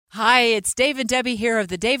Hi, it's Dave and Debbie here of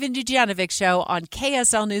the Dave and Dujanovic Show on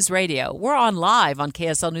KSL News Radio. We're on live on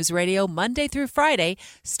KSL News Radio Monday through Friday,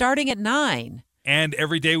 starting at 9. And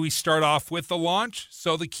every day we start off with the launch,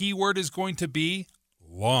 so the keyword is going to be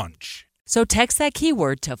launch. So text that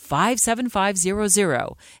keyword to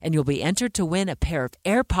 57500, and you'll be entered to win a pair of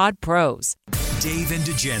AirPod Pros. Dave and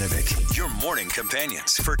Dujanovic, your morning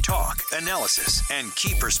companions for talk, analysis, and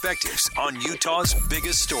key perspectives on Utah's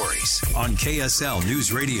biggest stories on KSL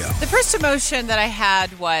News Radio. The first emotion that I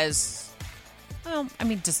had was,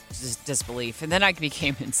 just disbelief. And then I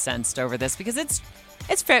became incensed over this because it's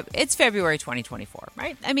February 2024,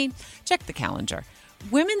 right? I mean, check the calendar.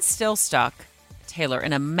 Women still stuck, Taylor,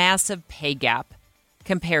 in a massive pay gap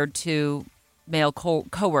compared to male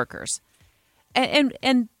co-workers.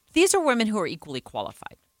 And these are women who are equally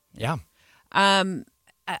qualified. Yeah.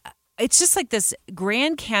 It's just like this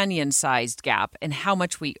Grand Canyon-sized gap in how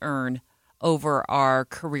much we earn over our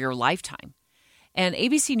career lifetime. And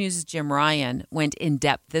ABC News' Jim Ryan went in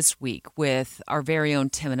depth this week with our very own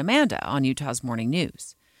Tim and Amanda on Utah's Morning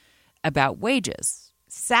News about wages,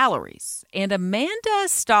 salaries. And Amanda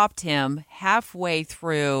stopped him halfway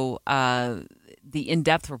through the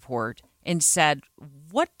in-depth report and said,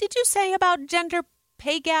 "What did you say about gender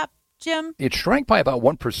pay gap, Jim?" It shrank by about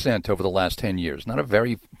 1% over the last 10 years. Not a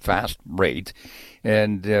very fast rate.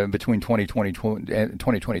 And between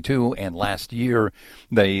 2022 and last year,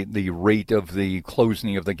 the rate of the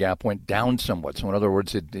closing of the gap went down somewhat. So in other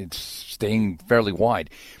words, it's staying fairly wide.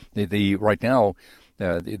 Right now,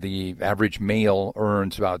 the average male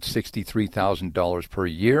earns about $63,000 per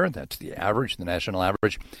year. That's the average, the national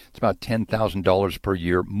average. It's about $10,000 per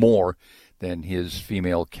year more than his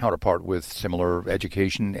female counterpart with similar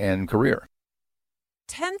education and career.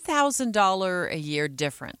 $10,000 a year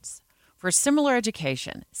difference for similar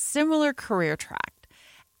education, similar career track.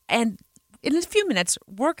 And in a few minutes,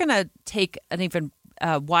 we're going to take an even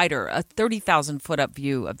wider, a 30,000-foot up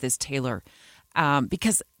view of this, Taylor,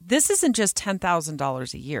 because this isn't just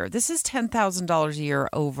 $10,000 a year. This is $10,000 a year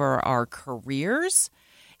over our careers.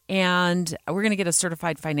 And we're going to get a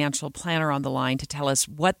certified financial planner on the line to tell us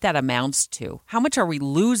what that amounts to. How much are we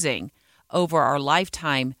losing over our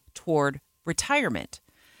lifetime toward retirement?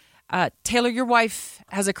 Taylor, your wife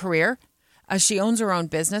has a career. She owns her own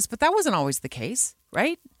business, but that wasn't always the case,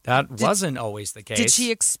 right? That wasn't always the case. Did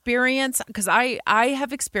she experience, because I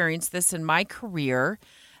have experienced this in my career,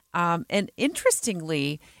 and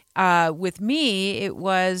interestingly, with me, it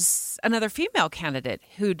was another female candidate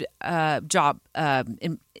who'd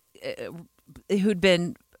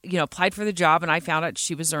been, applied for the job, and I found out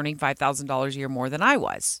she was earning $5,000 a year more than I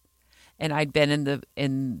was, and I'd been in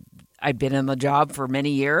the job for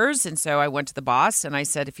many years, and so I went to the boss and I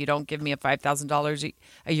said, if you don't give me a $5,000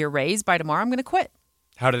 a year raise by tomorrow, I'm going to quit.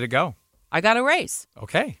 How did it go? I got a raise.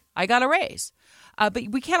 Okay. I got a raise, but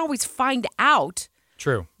we can't always find out.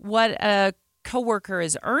 True. What a coworker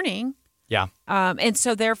is earning. Yeah. And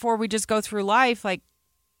so therefore we just go through life like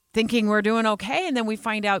thinking we're doing okay. And then we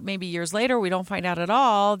find out maybe years later, we don't find out at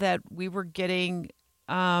all that we were getting,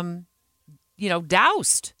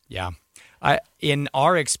 doused. Yeah. In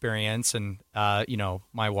our experience, and,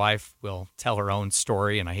 my wife will tell her own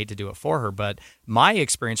story, and I hate to do it for her, but my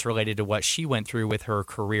experience related to what she went through with her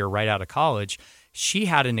career right out of college, she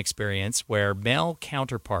had an experience where male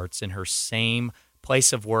counterparts in her same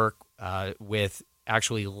place of work with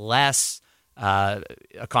actually less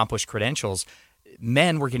accomplished credentials,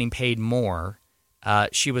 men were getting paid more.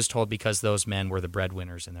 She was told because those men were the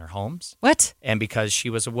breadwinners in their homes. What? And because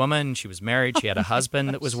she was a woman, she was married, she had a husband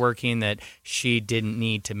that was working, that she didn't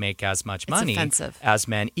need to make as much money as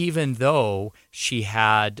men, even though she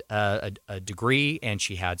had a degree and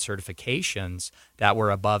she had certifications that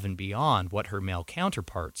were above and beyond what her male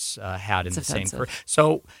counterparts had in the same career.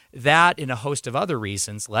 So that, and a host of other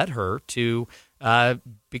reasons, led her to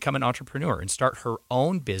become an entrepreneur and start her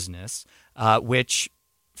own business, which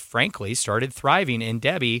frankly started thriving. And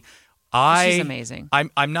Debbie, she's amazing.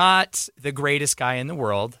 I'm not the greatest guy in the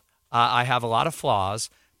world. I have a lot of flaws,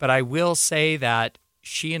 but I will say that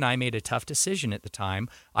she and I made a tough decision at the time.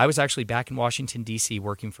 I was actually back in Washington, D.C.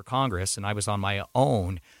 working for Congress, and I was on my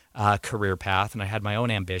own career path, and I had my own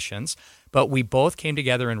ambitions. But we both came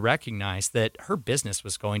together and recognized that her business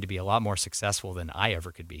was going to be a lot more successful than I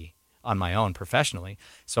ever could be on my own professionally.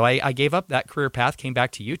 So I gave up that career path, came back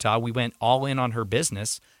to Utah. We went all in on her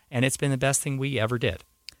business, and it's been the best thing we ever did.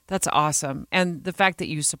 That's awesome. And the fact that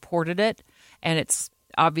you supported it, and it's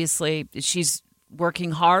obviously she's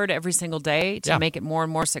working hard every single day to make it more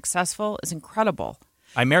and more successful is incredible.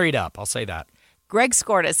 I married up, I'll say that. Greg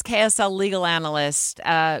Skorda, KSL legal analyst.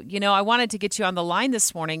 I wanted to get you on the line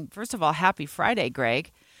this morning. First of all, happy Friday,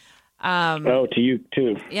 Greg. To you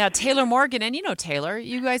too. Yeah, Taylor Morgan, and you know Taylor.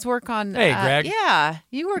 You guys work on. Hey, Greg. Yeah,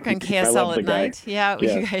 you work on KSL at night. Yeah,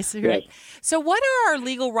 you guys. Right. So, what are our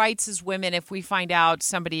legal rights as women if we find out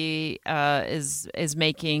somebody is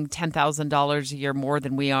making $10,000 a year more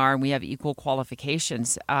than we are, and we have equal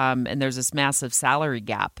qualifications, and there's this massive salary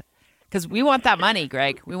gap? Because we want that money,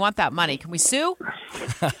 Greg. We want that money. Can we sue?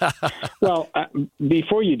 Well,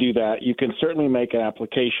 before you do that, you can certainly make an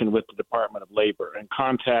application with the Department of Labor and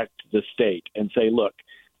contact the state and say, look,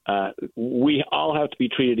 we all have to be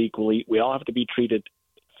treated equally. We all have to be treated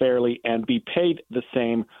fairly and be paid the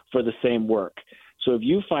same for the same work. So if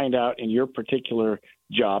you find out in your particular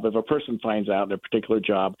job, if a person finds out in their particular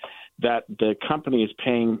job that the company is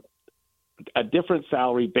paying a different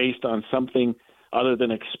salary based on something other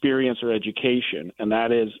than experience or education, and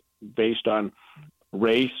that is based on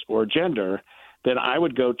race or gender, then I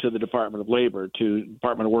would go to the Department of Labor, to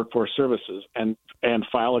Department of Workforce Services, and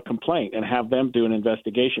file a complaint and have them do an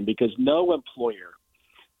investigation, because no employer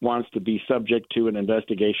wants to be subject to an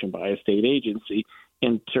investigation by a state agency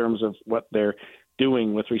in terms of what they're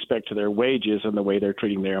doing with respect to their wages and the way they're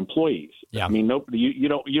treating their employees. Yeah. I mean, you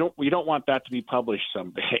don't want that to be published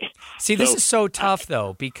someday. See, this is so tough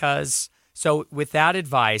though, because so with that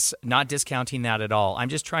advice, not discounting that at all, I'm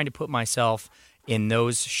just trying to put myself in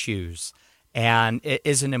those shoes. And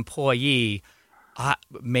as an employee,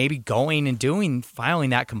 maybe going and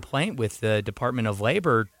filing that complaint with the Department of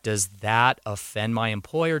Labor, does that offend my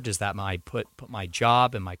employer? Does that put my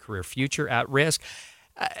job and my career future at risk?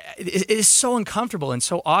 It is so uncomfortable and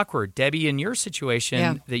so awkward. Debbie, in your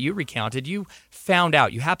situation that you recounted, you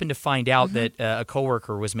happened to find out that a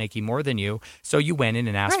coworker was making more than you, so you went in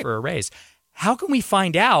and asked for a raise. How can we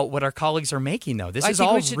find out what our colleagues are making, though? This is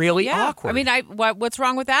all really awkward. I mean, what's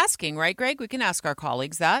wrong with asking, right, Greg? We can ask our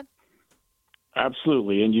colleagues that.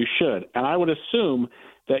 Absolutely, and you should. And I would assume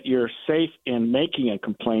that you're safe in making a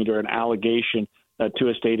complaint or an allegation to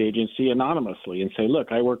a state agency anonymously and say,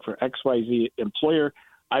 look, I work for XYZ employer.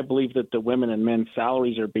 I believe that the women and men's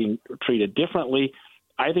salaries are being treated differently.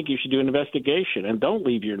 I think you should do an investigation, and don't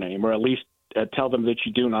leave your name, or at least tell them that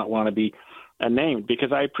you do not want to be named,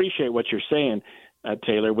 because I appreciate what you're saying,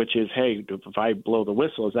 Taylor, which is, hey, if I blow the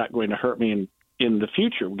whistle, is that going to hurt me in the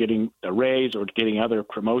future, getting a raise or getting other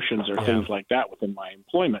promotions or things like that within my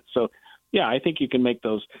employment? So, yeah, I think you can make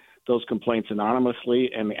those complaints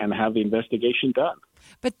anonymously and have the investigation done.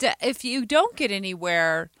 But if you don't get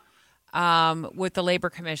anywhere with the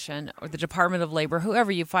Labor Commission or the Department of Labor,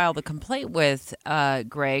 whoever you file the complaint with,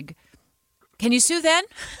 Greg, can you sue then?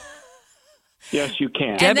 Yes, you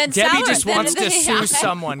can. Debbie just wants to sue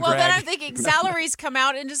someone, Greg. Well, then I'm thinking salaries come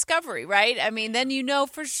out in discovery, right? I mean, then you know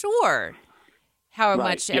for sure how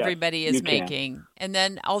much everybody is making. And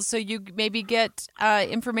then also you maybe get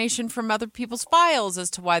information from other people's files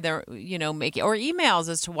as to why they're, making, or emails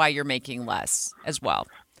as to why you're making less as well.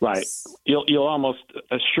 Right. You'll almost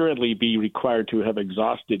assuredly be required to have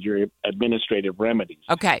exhausted your administrative remedies.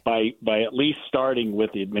 Okay. By at least starting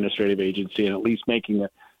with the administrative agency and at least making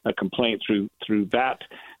a complaint through that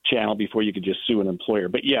channel before you could just sue an employer.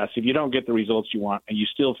 But yes, if you don't get the results you want and you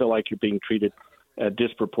still feel like you're being treated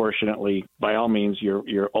disproportionately, by all means,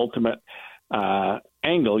 your ultimate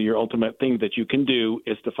your ultimate thing that you can do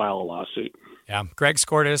is to file a lawsuit. Yeah. Greg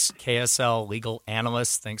Skorda, KSL legal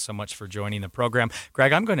analyst. Thanks so much for joining the program.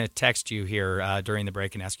 Greg, I'm going to text you here during the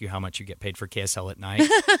break and ask you how much you get paid for KSL at night.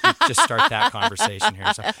 Just start that conversation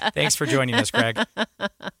here. So thanks for joining us, Greg.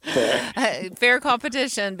 Fair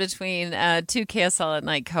competition between two KSL at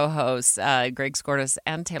night co-hosts, Greg Skorda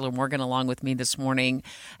and Taylor Morgan, along with me this morning.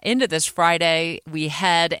 Into this Friday, we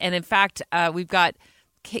head, and in fact, we've got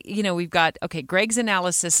Greg's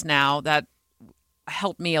analysis now that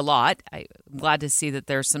helped me a lot. I'm glad to see that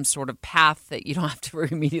there's some sort of path that you don't have to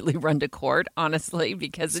immediately run to court, honestly,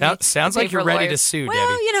 because sounds like you're ready to sue,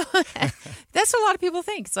 Debbie. That's what a lot of people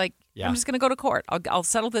think. It's like, I'm just going to go to court. I'll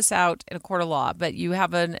settle this out in a court of law. But you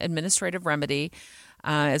have an administrative remedy,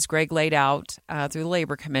 as Greg laid out, through the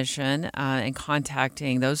Labor Commission and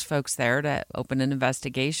contacting those folks there to open an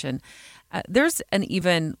investigation. There's an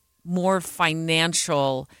even more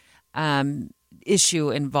financial issue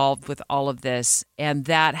involved with all of this, and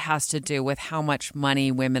that has to do with how much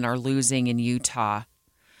money women are losing in Utah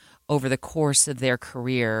over the course of their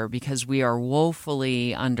career because we are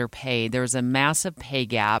woefully underpaid. There's a massive pay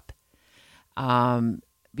gap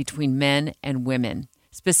between men and women,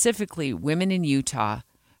 specifically women in Utah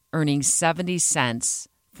earning 70 cents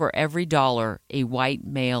for every dollar a white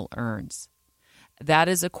male earns. That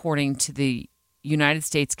is according to the United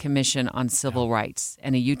States Commission on Civil Rights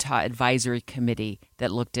and a Utah advisory committee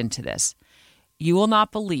that looked into this. You will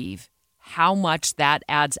not believe how much that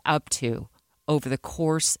adds up to over the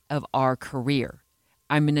course of our career.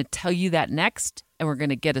 I'm going to tell you that next, and we're going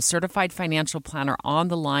to get a certified financial planner on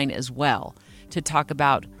the line as well to talk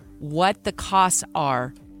about what the costs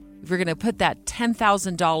are if you're going to put that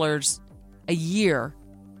 $10,000 a year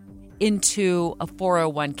into a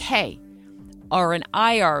 401k or an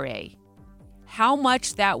IRA, how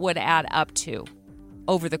much that would add up to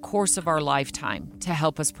over the course of our lifetime to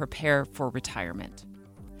help us prepare for retirement.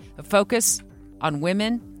 A focus on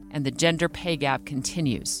women and the gender pay gap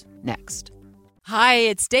continues next. Hi,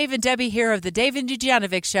 it's Dave and Debbie here of the Dave and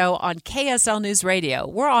Dujanovic Show on KSL News Radio.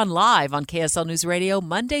 We're on live on KSL News Radio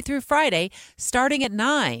Monday through Friday, starting at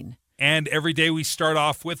 9. And every day we start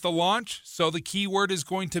off with the launch, so the keyword is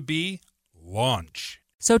going to be launch.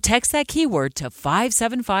 So text that keyword to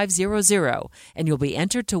 57500 and you'll be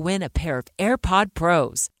entered to win a pair of AirPod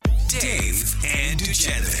Pros. Dave and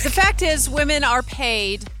Dujanovic. The fact is, women are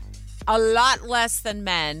paid a lot less than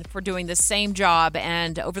men for doing the same job.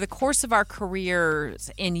 And over the course of our careers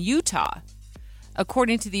in Utah,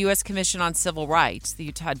 according to the U.S. Commission on Civil Rights, the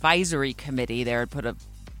Utah Advisory Committee there had put a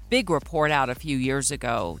big report out a few years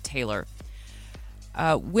ago, Taylor.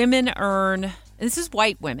 Women earn, and this is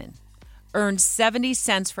white women, earn 70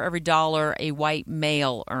 cents for every dollar a white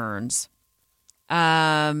male earns.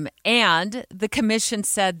 And the commission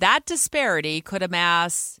said that disparity could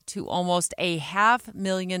amass to almost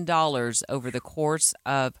 $500,000 over the course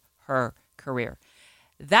of her career.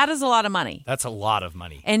 That is a lot of money. That's a lot of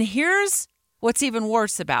money. And here's what's even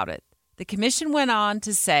worse about it. The commission went on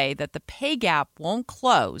to say that the pay gap won't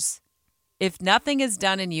close if nothing is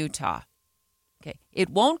done in Utah. Okay, it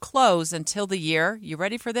won't close until the year, you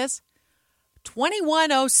ready for this?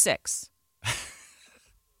 2106.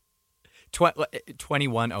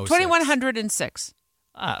 2106. 2106.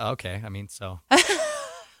 Okay. I mean, so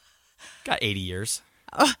got 80 years.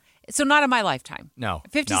 So not in my lifetime. No.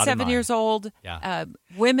 57 years old. Yeah.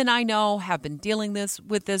 Women I know have been dealing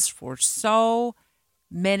with this for so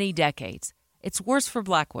many decades. It's worse for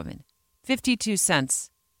black women. 52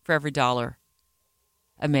 cents for every dollar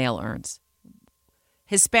a male earns.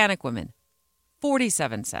 Hispanic women,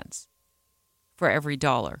 47 cents for every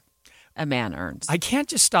dollar a man earns. I can't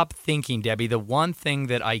just stop thinking, Debbie. The one thing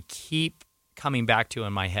that I keep coming back to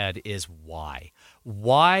in my head is why.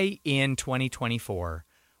 Why in 2024,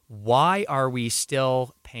 why are we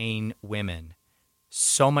still paying women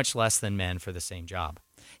so much less than men for the same job?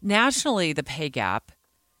 Nationally, the pay gap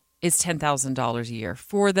is $10,000 a year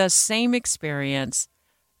for the same experience,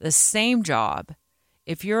 the same job.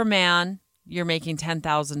 If you're a man, you're making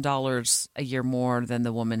 $10,000 a year more than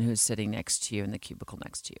the woman who's sitting next to you in the cubicle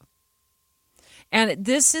next to you. And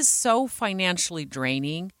this is so financially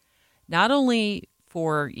draining, not only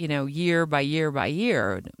for, year by year by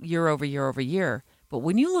year, year over year over year, but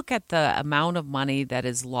when you look at the amount of money that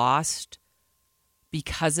is lost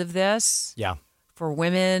because of this, for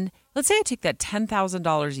women, let's say I take that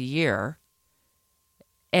 $10,000 a year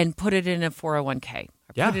and put it in a 401k,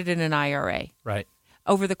 or put it in an IRA. Right.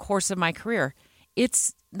 Over the course of my career,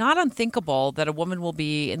 it's not unthinkable that a woman will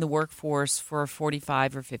be in the workforce for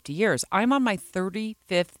 45 or 50 years. I'm on my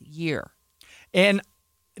 35th year. And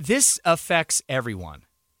this affects everyone,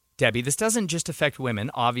 Debbie. This doesn't just affect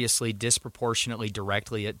women. Obviously, disproportionately,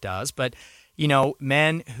 directly it does. But,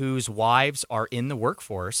 men whose wives are in the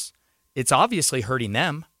workforce, it's obviously hurting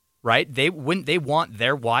them, right? They want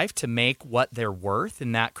their wife to make what they're worth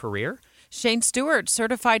in that career? Shane Stewart,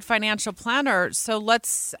 certified financial planner. So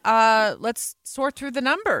let's sort through the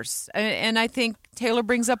numbers. And I think Taylor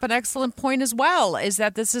brings up an excellent point as well, is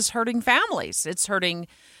that this is hurting families. It's hurting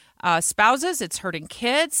spouses, it's hurting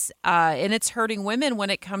kids, and it's hurting women when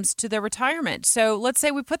it comes to their retirement. So let's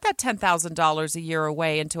say we put that $10,000 a year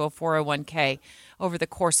away into a 401k over the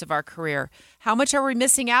course of our career. How much are we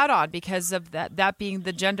missing out on because of that being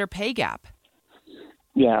the gender pay gap?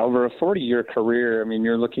 Yeah, over a 40-year career,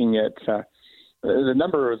 you're looking at the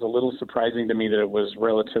number was a little surprising to me that it was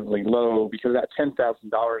relatively low because that $10,000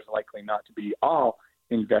 is likely not to be all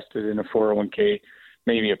invested in a 401k,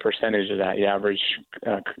 maybe a percentage of that. The average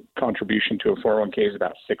contribution to a 401k is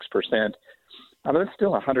about 6%. But it's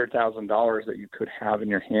still $100,000 that you could have in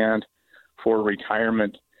your hand for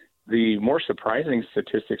retirement. The more surprising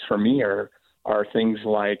statistics for me are things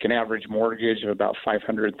like an average mortgage of about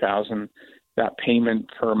 $500,000. That payment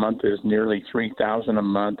per month is nearly $3,000 a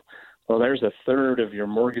month. Well, there's a third of your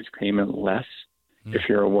mortgage payment less if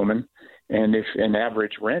you're a woman. And if an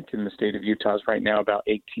average rent in the state of Utah is right now about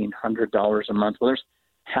 $1,800 a month, well, there's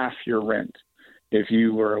half your rent. If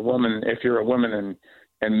you're a woman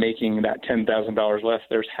and making that $10,000 less,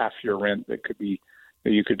 there's half your rent that could be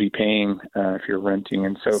that you could be paying if you're renting.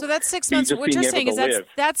 And so that's 6 months. What you're saying is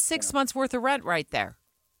that's 6 months worth of rent right there.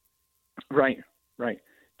 Right.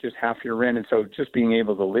 Just half your rent. And so just being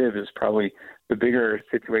able to live is probably the bigger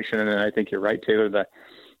situation. And I think you're right, Taylor, that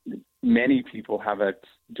many people have a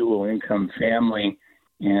dual income family,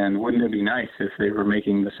 and wouldn't it be nice if they were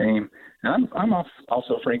making the same? And I'm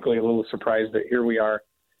also, frankly, a little surprised that here we are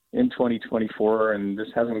in 2024, and this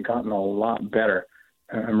hasn't gotten a lot better.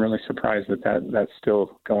 I'm really surprised that's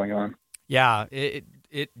still going on. Yeah,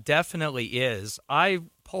 it definitely is. I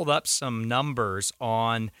pulled up some numbers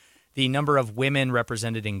on the number of women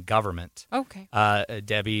represented in government. Okay.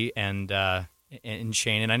 Debbie and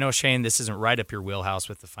Shane. And I know, Shane, this isn't right up your wheelhouse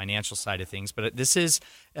with the financial side of things, but this is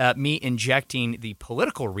me injecting the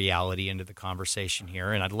political reality into the conversation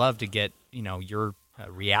here. And I'd love to get, your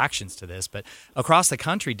reactions to this. But across the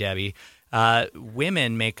country, Debbie,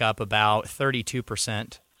 women make up about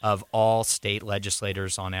 32% of all state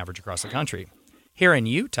legislators on average across the country. Here in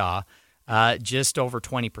Utah, just over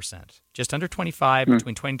 20%, just under 25,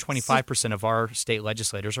 between 20 and 25% of our state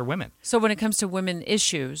legislators are women. So when it comes to women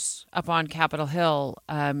issues up on Capitol Hill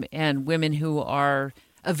and women who are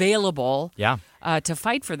available to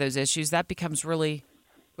fight for those issues, that becomes really,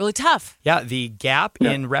 really tough. Yeah, the gap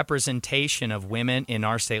in representation of women in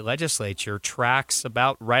our state legislature tracks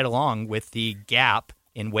about right along with the gap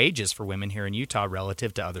in wages for women here in Utah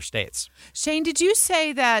relative to other states. Shane, did you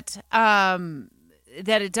say that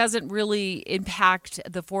that it doesn't really impact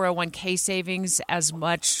the 401k savings as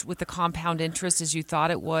much with the compound interest as you thought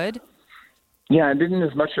it would? Yeah, it didn't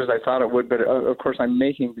as much as I thought it would, but of course I'm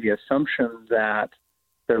making the assumption that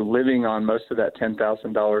they're living on most of that $10,000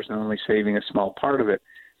 and only saving a small part of it.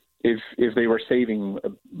 If they were saving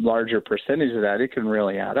a larger percentage of that, it can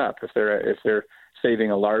really add up. If they're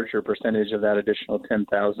saving a larger percentage of that additional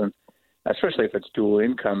 $10,000, especially if it's dual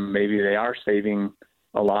income, maybe they are saving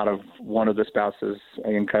a lot of one of the spouse's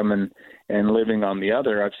income and living on the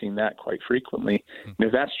other. I've seen that quite frequently. And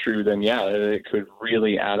if that's true, then it could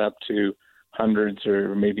really add up to hundreds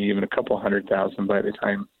or maybe even a couple $100,000 by the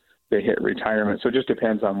time they hit retirement. So it just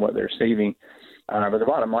depends on what they're saving. But the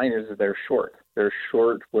bottom line is that they're short. They're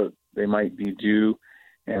short what they might be due.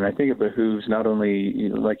 And I think it behooves not only,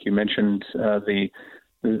 like you mentioned, the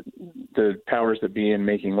powers that be in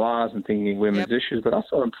making laws and thinking women's issues, but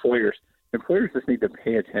also employers. Employers just need to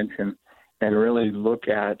pay attention and really look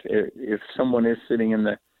at if someone is sitting in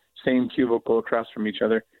the same cubicle across from each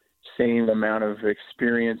other, same amount of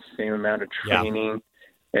experience, same amount of training.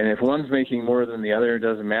 And if one's making more than the other, it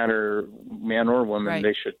doesn't matter, man or woman,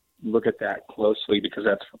 they should look at that closely because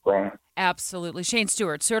that's wrong. Absolutely. Shane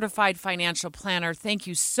Stewart, certified financial planner, thank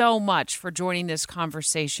you so much for joining this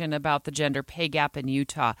conversation about the gender pay gap in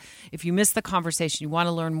Utah. If you missed the conversation, you want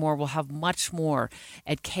to learn more, we'll have much more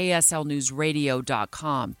at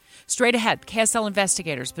kslnewsradio.com. Straight ahead, KSL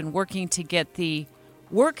investigators been working to get the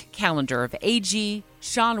work calendar of AG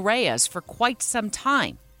Sean Reyes for quite some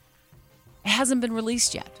time. It hasn't been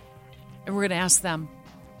released yet. And we're going to ask them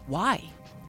why.